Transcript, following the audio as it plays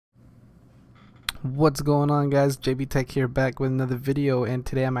What's going on, guys? JB Tech here, back with another video, and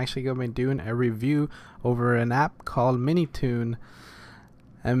today I'm actually going to be doing a review over an app called MiniTune.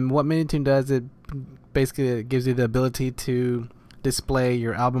 And what MiniTune does, it basically gives you the ability to display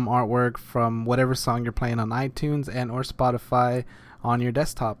your album artwork from whatever song you're playing on iTunes and or Spotify on your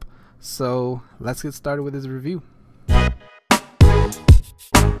desktop. So let's get started with this review.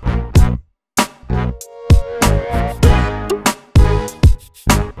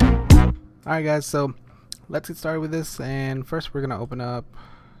 Alright guys, so let's get started with this, and first we're going to open up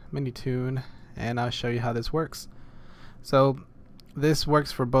MiniTune and I'll show you how this works. So this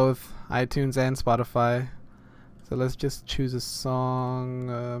works for both iTunes and Spotify. So let's just choose a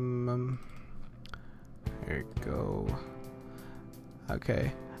song. Here we go.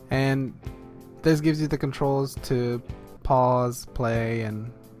 Okay, and this gives you the controls to pause, play,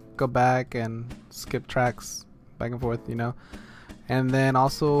 and go back and skip tracks back and forth, you know. And then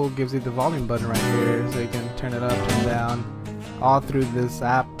also gives you the volume button right here, so you can turn it up, turn it down, all through this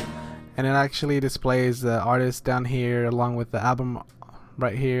app. And it actually displays the artist down here along with the album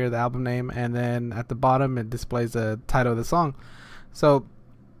right here, the album name, and then at the bottom it displays the title of the song. So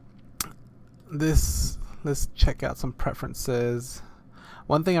this, let's check out some preferences.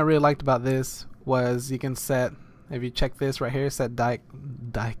 One thing I really liked about this was you can set, if you check this right here, set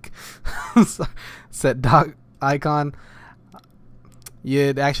set dock icon,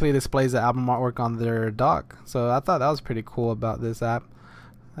 it actually displays the album artwork on their dock. So I thought that was pretty cool about this app.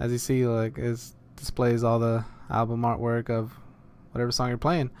 As you see, like, it displays all the album artwork of whatever song you're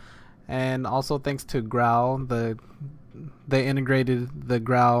playing. And also thanks to Growl, they integrated the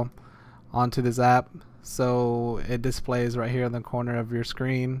Growl onto this app, so it displays right here in the corner of your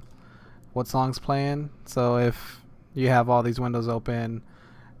screen what song's playing. So if you have all these windows open,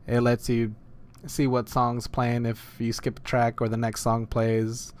 it lets you see what song's playing if you skip a track or the next song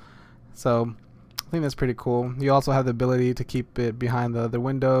plays. So I think that's pretty cool. You also have the ability to keep it behind the other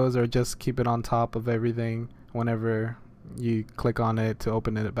windows or just keep it on top of everything whenever you click on it to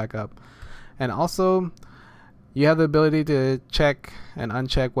open it back up. And also you have the ability to check and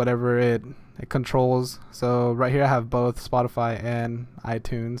uncheck whatever it controls. So right here I have both Spotify and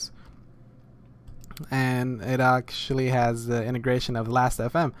iTunes, and it actually has the integration of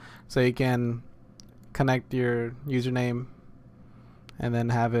Last.fm, so you can connect your username and then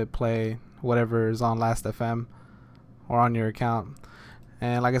have it play whatever is on Last.fm or on your account.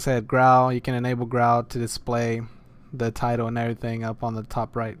 And like I said, Growl, you can enable Growl to display the title and everything up on the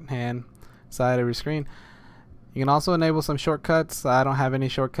top right hand side of your screen. You can also enable some shortcuts. I don't have any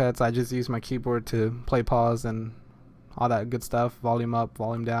shortcuts. I just use my keyboard to play, pause, and all that good stuff. Volume up,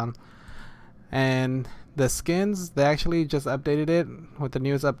 volume down. And the skins, they actually just updated it with the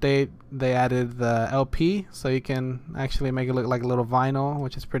newest update. They added the LP, so you can actually make it look like a little vinyl,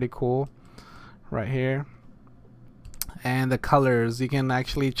 which is pretty cool right here. And the colors, you can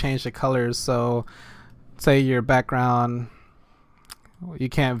actually change the colors. So say your background, you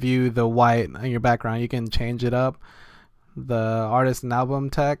can't view the white in your background, you can change it up. The artist and album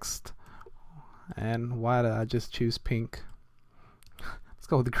text, and why did I just choose pink? Let's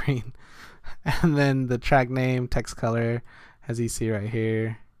go with green. And then the track name, text color, as you see right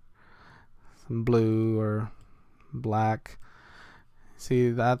here, some blue or black.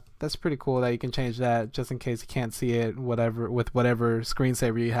 See, that's pretty cool that you can change that just in case you can't see it, whatever, with whatever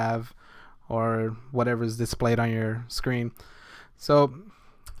screensaver you have or whatever is displayed on your screen. So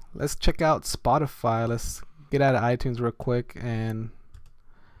let's check out Spotify. Let's get out of iTunes real quick and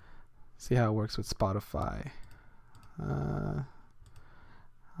see how it works with Spotify.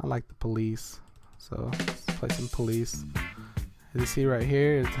 I like the Police, so let's play some Police. As you see right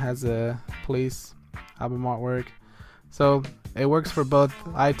here, it has a Police album artwork. So it works for both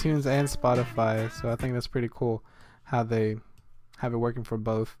iTunes and Spotify, so I think that's pretty cool how they have it working for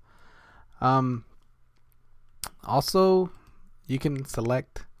both. Also, you can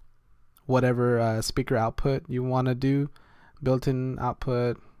select whatever speaker output you want to do, built-in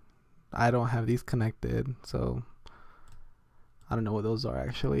output. I don't have these connected, so I don't know what those are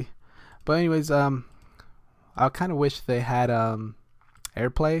actually. But anyways, I kind of wish they had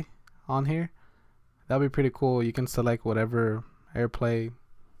AirPlay on here. That'd be pretty cool. You can select whatever AirPlay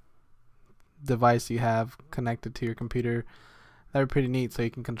device you have connected to your computer. That'd be pretty neat, so you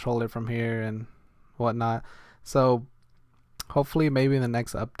can control it from here and whatnot. So hopefully maybe in the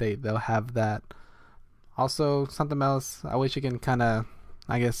next update they'll have that. Also, something else, I wish you can kind of,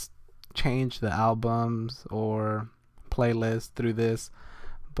 I guess, change the albums or playlist through this,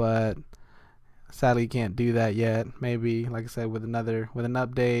 but sadly you can't do that yet. Maybe, like I said, with an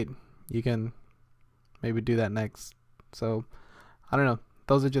update you can maybe do that next. So I don't know,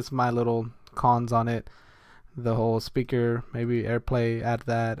 those are just my little icons on it, the whole speaker, maybe AirPlay, add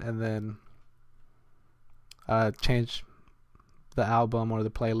that, and then change the album or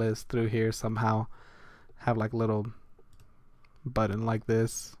the playlist through here somehow. Have like a little button like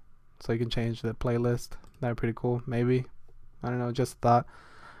this so you can change the playlist. That'd be pretty cool. Maybe, I don't know, just a thought.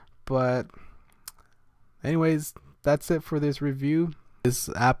 But anyways, that's it for this review. This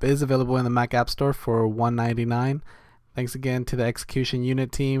app is available in the Mac App Store for $1.99. Thanks again to the Execution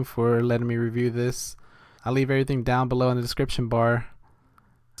Unit team for letting me review this. I'll leave everything down below in the description bar.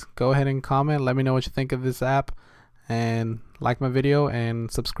 Go ahead and comment, let me know what you think of this app, and like my video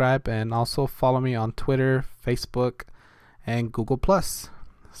and subscribe, and also follow me on Twitter, Facebook, and Google+.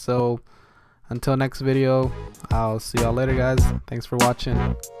 So until next video, I'll see y'all later, guys. Thanks for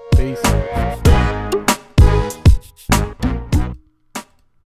watching. Peace.